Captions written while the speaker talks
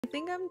I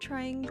think I'm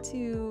trying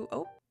to,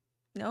 oh,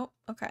 no,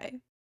 okay.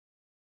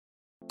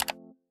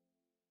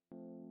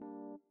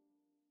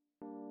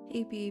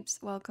 Hey peeps,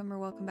 welcome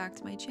back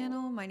to my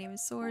channel. My name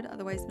is Sword,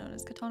 otherwise known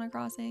as Katana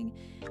Crossing,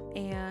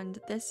 and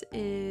this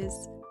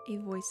is a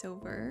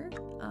voiceover,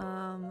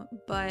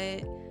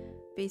 but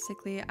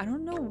basically, I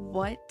don't know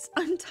what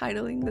I'm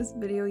titling this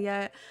video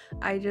yet.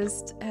 I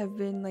just have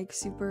been like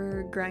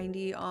super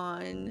grindy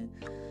on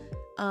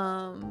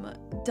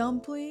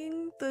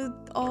Dumpling, the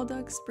all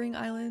duck spring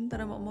island that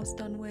I'm almost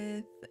done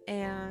with,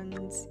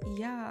 and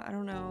yeah, I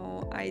don't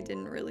know, I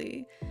didn't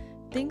really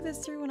think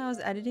this through when I was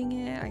editing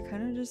it. I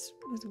kind of just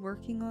was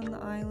working on the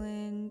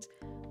island,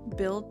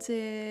 built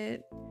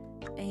it,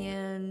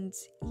 and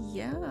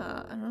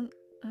yeah, I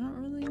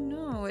don't really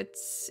know.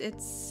 It's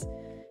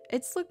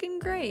looking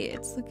great.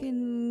 It's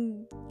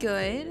looking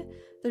good.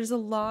 There's a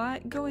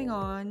lot going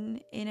on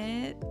in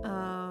it.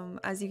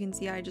 As you can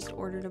see, I just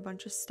ordered a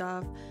bunch of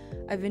stuff.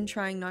 I've been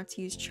trying not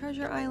to use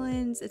treasure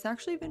islands. It's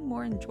actually been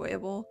more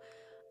enjoyable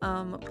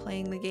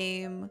playing the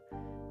game.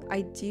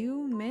 I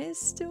do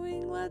miss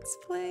doing Let's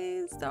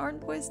Plays that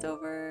aren't voiced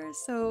over,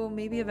 so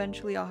maybe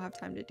eventually I'll have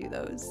time to do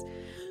those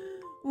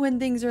when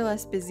things are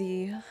less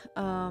busy.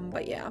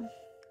 But yeah.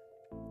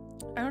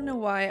 I don't know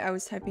why I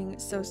was typing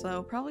so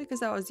slow, probably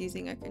because I was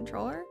using a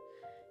controller.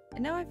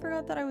 And now I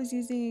forgot that I was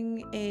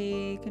using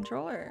a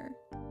controller.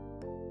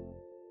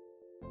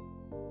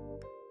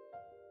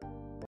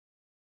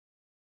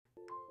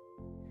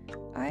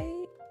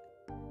 I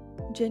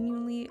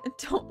genuinely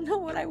don't know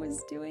what I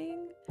was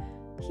doing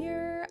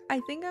here. I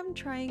think I'm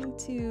trying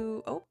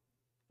to, oh,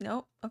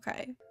 no,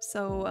 okay.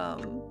 So,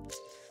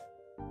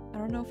 I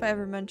don't know if I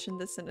ever mentioned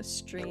this in a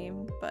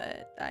stream,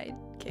 but I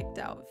kicked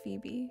out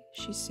Phoebe.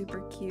 She's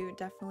super cute,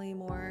 definitely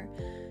more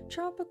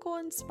tropical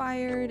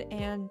inspired,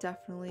 and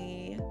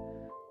definitely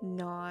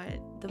not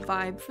the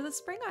vibe for the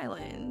Spring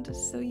Island.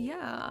 So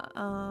yeah,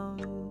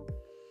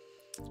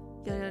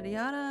 yada yada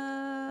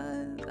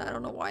yada. I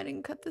don't know why I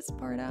didn't cut this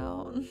part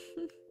out.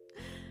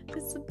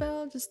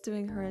 Isabel just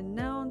doing her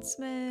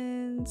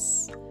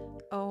announcements.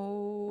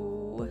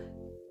 Oh,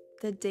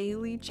 the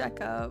daily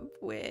checkup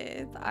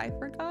with I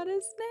forgot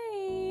his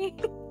name.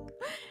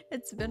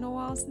 It's been a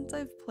while since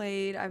I've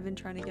played. I've been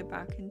trying to get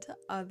back into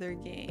other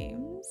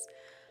games.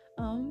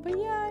 But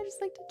yeah, I just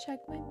like to check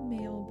my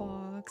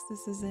mailbox.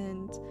 This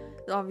isn't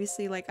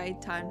obviously like I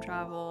time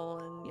travel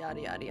and yada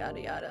yada yada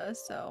yada,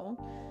 so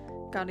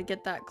gotta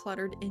get that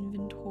cluttered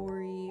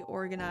inventory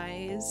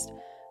organized.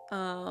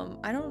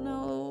 I don't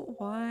know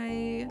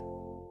why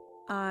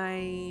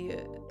I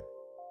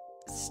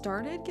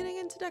started getting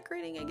into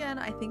decorating again.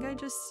 I think I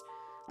just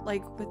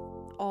like with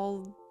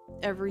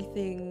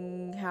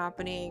everything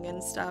happening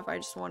and stuff, I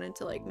just wanted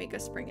to like make a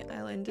spring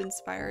island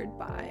inspired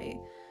by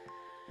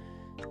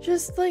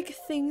just like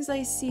things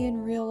I see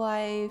in real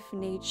life,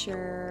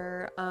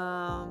 nature.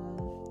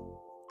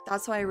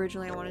 That's why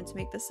originally I wanted to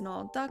make this an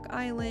all duck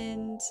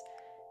island.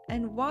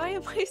 And why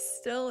am I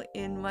still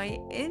in my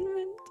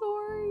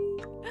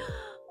inventory?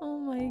 Oh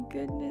my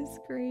goodness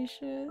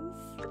gracious.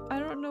 I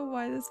don't know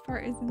why this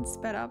part isn't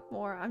sped up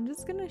more. I'm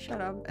just gonna shut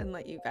up and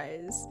let you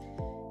guys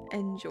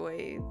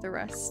enjoy the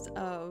rest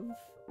of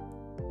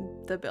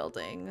the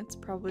building. It's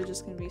probably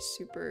just gonna be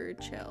super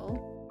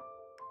chill.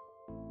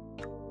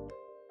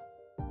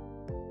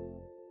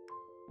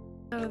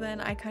 So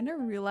then I kind of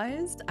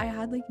realized I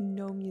had like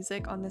no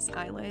music on this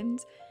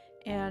island,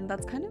 and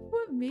that's kind of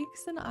what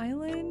makes an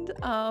island.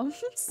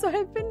 So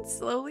I've been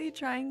slowly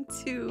trying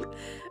to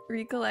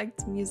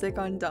recollect music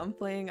on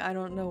Dumpling. I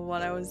don't know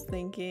what I was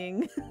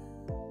thinking.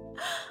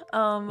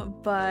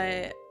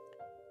 But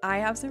I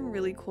have some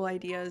really cool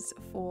ideas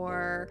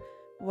for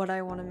what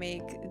I want to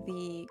make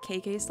the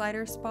KK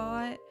slider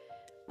spot.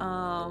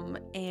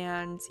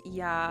 And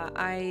yeah,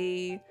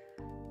 I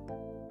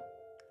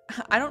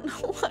don't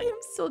know why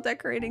I'm still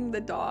decorating the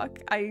dock.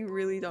 I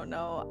really don't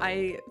know.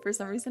 For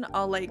some reason,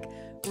 I'll like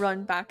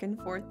run back and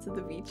forth to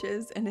the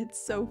beaches, and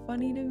it's so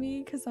funny to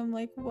me because I'm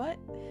like, what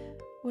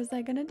was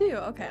I gonna do?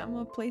 Okay, I'm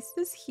gonna place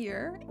this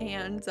here,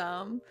 and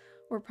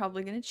we're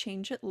probably gonna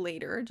change it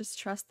later. Just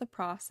trust the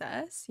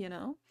process, you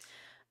know?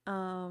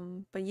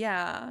 But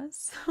yeah,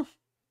 so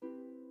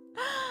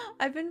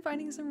I've been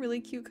finding some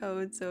really cute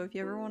codes, so if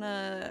you ever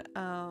wanna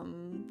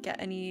get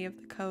any of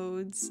the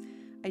codes,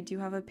 I do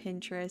have a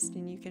Pinterest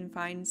and you can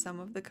find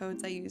some of the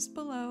codes I use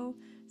below.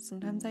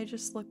 Sometimes I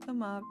just look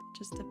them up, it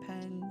just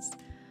depends.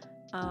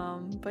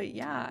 But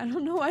yeah, I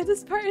don't know why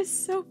this part is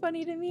so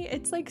funny to me.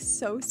 It's like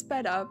so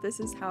sped up.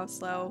 This is how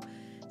slow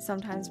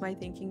sometimes my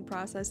thinking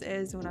process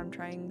is when I'm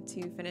trying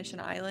to finish an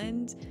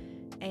island.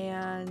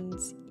 And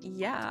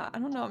yeah, I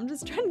don't know, I'm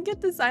just trying to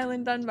get this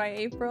island done by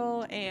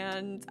April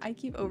and I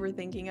keep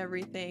overthinking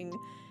everything.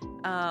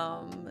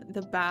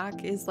 The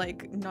back is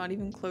like not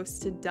even close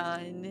to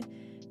done.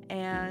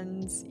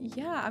 And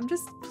yeah, I'm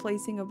just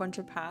placing a bunch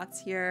of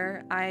paths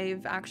here.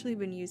 I've actually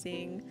been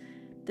using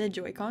the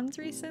Joy-Cons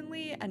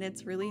recently, and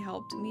it's really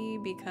helped me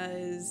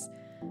because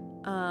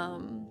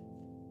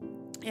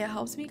it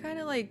helps me kind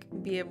of like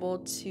be able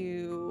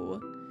to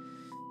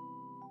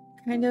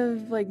kind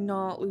of like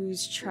not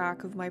lose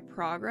track of my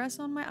progress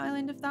on my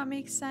island, if that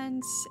makes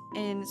sense,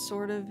 and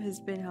sort of has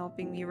been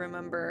helping me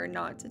remember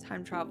not to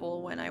time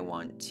travel when I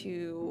want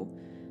to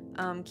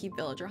keep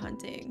villager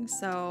hunting.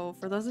 So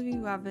for those of you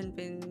who haven't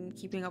been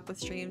keeping up with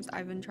streams,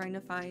 I've been trying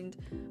to find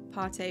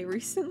pate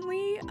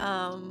recently.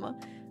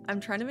 I'm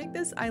trying to make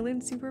this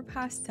island super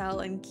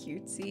pastel and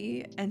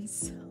cutesy, and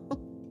so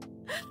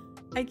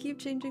I keep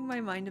changing my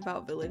mind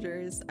about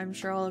villagers. I'm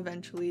sure I'll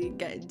eventually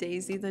get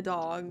Daisy the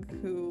dog,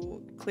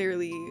 who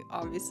clearly,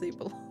 obviously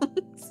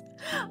belongs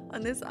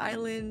on this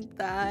island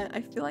that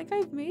I feel like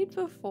I've made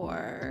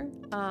before.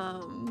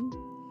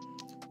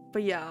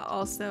 But yeah,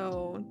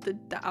 also the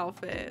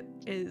outfit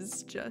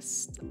is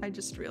just, I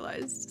just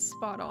realized,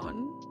 spot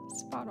on,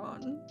 spot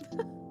on.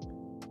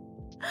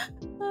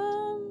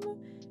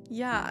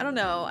 Yeah, I don't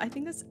know. I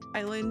think this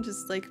island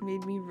just like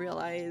made me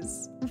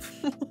realize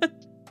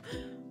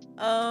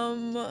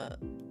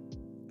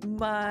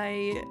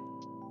my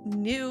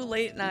new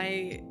late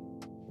night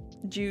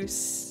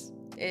juice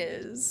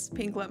is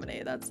pink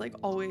lemonade. That's like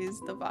always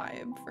the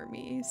vibe for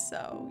me.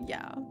 So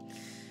yeah.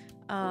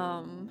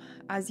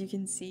 As you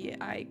can see,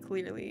 I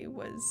clearly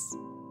was,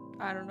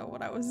 I don't know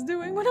what I was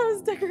doing when I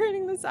was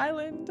decorating this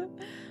island.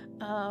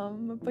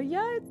 But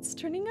yeah, it's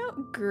turning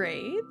out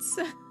great.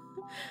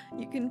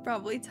 You can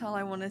probably tell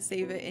I want to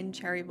save it in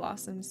cherry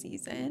blossom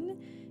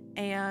season.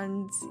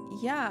 And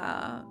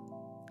yeah,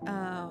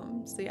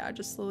 so yeah,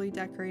 just slowly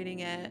decorating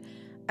it.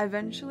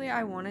 Eventually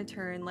I want to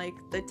turn like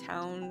the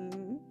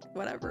town,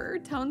 whatever,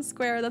 town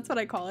square, that's what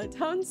I call it,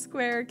 town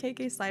square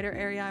KK Slider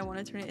area. I want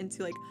to turn it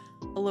into like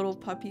a little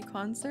puppy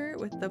concert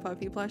with the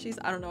puppy plushies.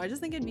 I don't know, I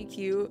just think it'd be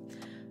cute.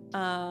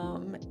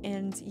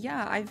 And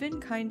yeah, I've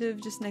been kind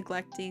of just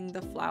neglecting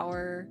the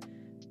flower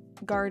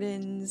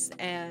gardens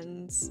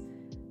and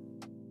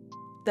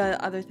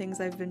the other things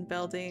I've been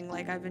building.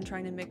 Like I've been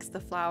trying to mix the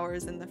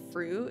flowers and the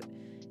fruit,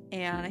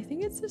 and I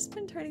think it's just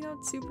been turning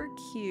out super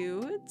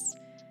cute.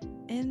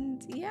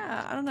 And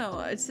yeah, I don't know,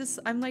 it's just,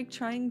 I'm like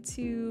trying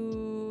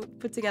to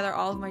put together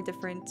all of my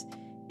different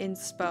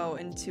inspo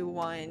into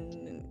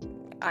one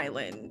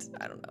island.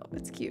 I don't know,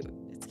 it's cute,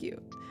 it's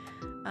cute.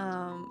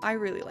 I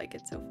really like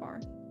it so far.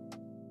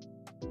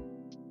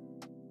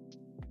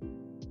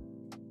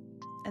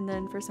 And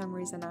then for some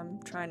reason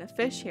I'm trying to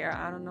fish here.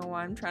 I don't know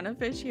why I'm trying to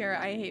fish here.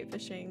 I hate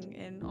fishing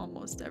in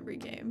almost every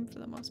game for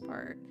the most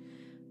part,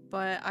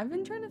 but I've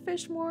been trying to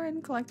fish more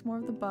and collect more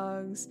of the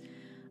bugs.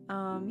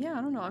 Yeah,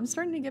 I don't know, I'm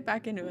starting to get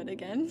back into it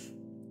again.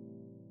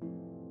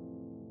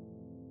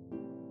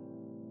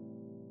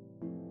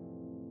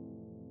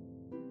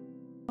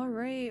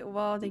 Alright,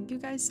 well, thank you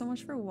guys so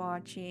much for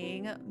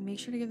watching. Make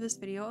sure to give this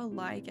video a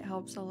like, it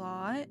helps a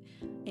lot.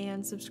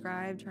 And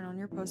subscribe, turn on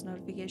your post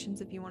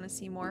notifications if you want to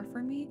see more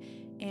from me.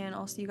 And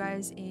I'll see you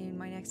guys in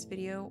my next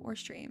video or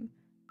stream.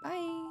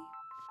 Bye!